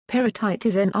Pyrrhotite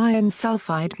is an iron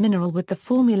sulfide mineral with the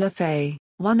formula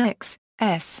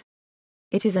Fe(1x)S.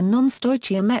 It is a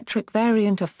nonstoichiometric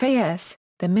variant of Fe(S),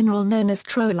 the mineral known as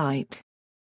troilite.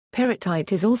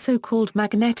 Pyrrhotite is also called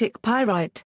magnetic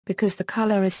pyrite, because the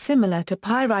color is similar to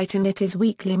pyrite and it is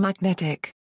weakly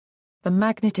magnetic. The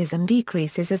magnetism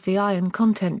decreases as the iron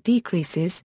content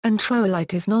decreases, and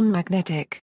troilite is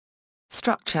non-magnetic.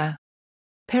 Structure.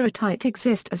 Pyrrhotite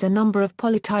exists as a number of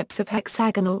polytypes of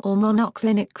hexagonal or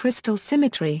monoclinic crystal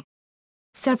symmetry.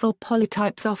 Several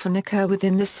polytypes often occur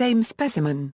within the same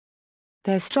specimen.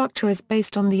 Their structure is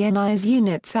based on the Ni as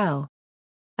unit cell.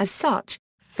 As such,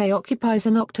 Fe occupies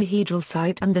an octahedral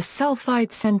site and the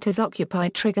sulfide centers occupy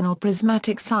trigonal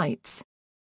prismatic sites.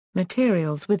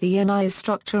 Materials with the Ni as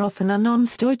structure often are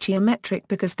non-stoichiometric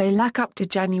because they lack up to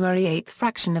January 8th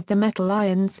fraction of the metal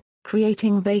ions,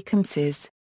 creating vacancies.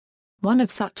 One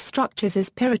of such structures is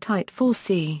pyrrhotite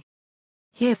 4C.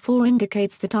 Here 4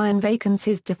 indicates that ion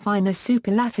vacancies define a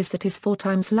superlattice that is 4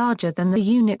 times larger than the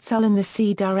unit cell in the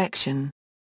C direction.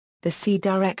 The C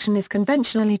direction is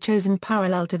conventionally chosen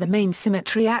parallel to the main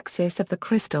symmetry axis of the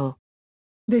crystal.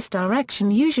 This direction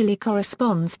usually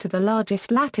corresponds to the largest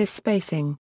lattice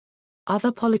spacing.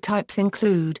 Other polytypes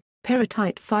include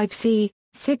pyrrhotite 5C,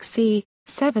 6C,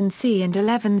 7C and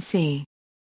 11C.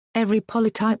 Every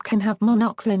polytype can have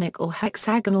monoclinic or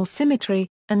hexagonal symmetry,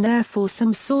 and therefore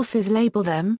some sources label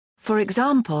them, for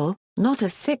example, not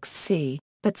as 6C,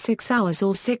 but 6 hours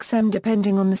or 6M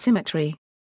depending on the symmetry.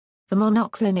 The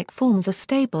monoclinic forms are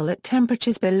stable at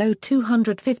temperatures below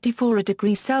 254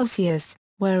 degrees Celsius,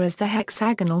 whereas the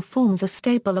hexagonal forms are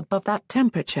stable above that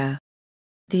temperature.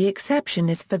 The exception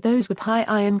is for those with high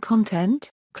iron content,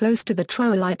 close to the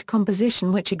troilite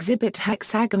composition which exhibit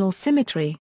hexagonal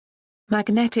symmetry.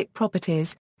 Magnetic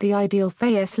properties. The ideal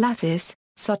Fe(S) lattice,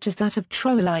 such as that of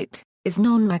troilite, is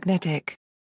non-magnetic.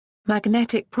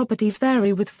 Magnetic properties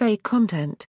vary with Fe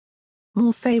content.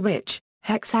 More Fe-rich,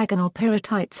 hexagonal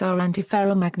pyrrhotites are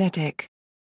antiferromagnetic.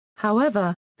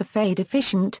 However, the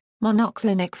Fe-deficient,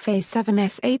 monoclinic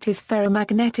Fe7S8 is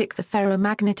ferromagnetic. The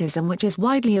ferromagnetism which is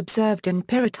widely observed in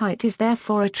pyrrhotite is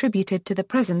therefore attributed to the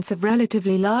presence of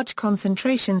relatively large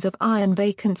concentrations of iron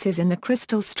vacancies in the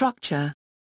crystal structure.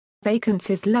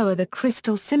 Vacancies lower the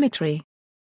crystal symmetry.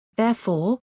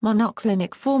 Therefore,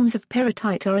 monoclinic forms of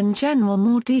pyrrhotite are in general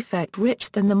more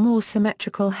defect-rich than the more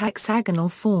symmetrical hexagonal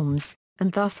forms,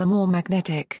 and thus are more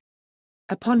magnetic.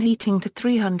 Upon heating to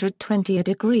 320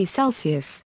 degrees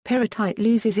Celsius, pyrrhotite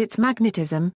loses its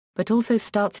magnetism, but also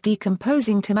starts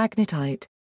decomposing to magnetite.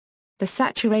 The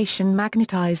saturation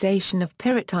magnetization of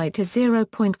pyrrhotite is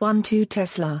 0.12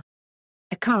 Tesla.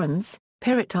 Occurrence.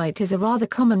 Pyrrhotite is a rather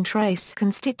common trace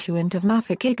constituent of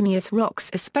mafic igneous rocks,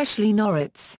 especially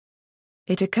norites.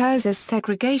 It occurs as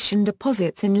segregation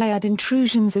deposits in layered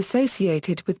intrusions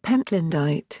associated with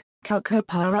pentlandite,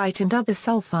 chalcopyrite and other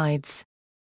sulfides.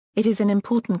 It is an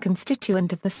important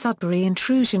constituent of the Sudbury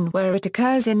intrusion where it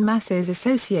occurs in masses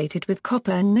associated with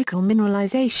copper and nickel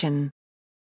mineralization.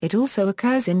 It also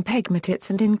occurs in pegmatites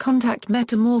and in contact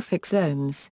metamorphic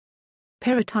zones.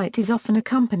 Pyrrhotite is often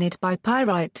accompanied by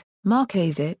pyrite,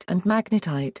 marcasite and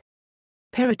magnetite.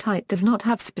 Pyrrhotite does not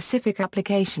have specific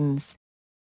applications.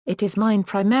 It is mined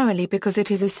primarily because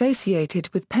it is associated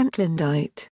with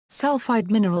pentlandite, sulfide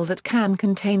mineral that can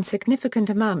contain significant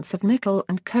amounts of nickel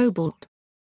and cobalt.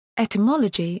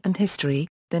 Etymology and history.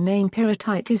 The name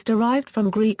pyrrhotite is derived from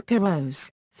Greek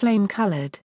pyrrhos,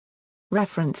 flame-colored.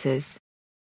 References.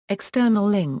 External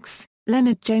links.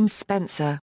 Leonard James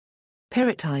Spencer.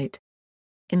 Pyrrhotite.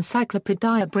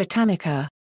 Encyclopædia Britannica.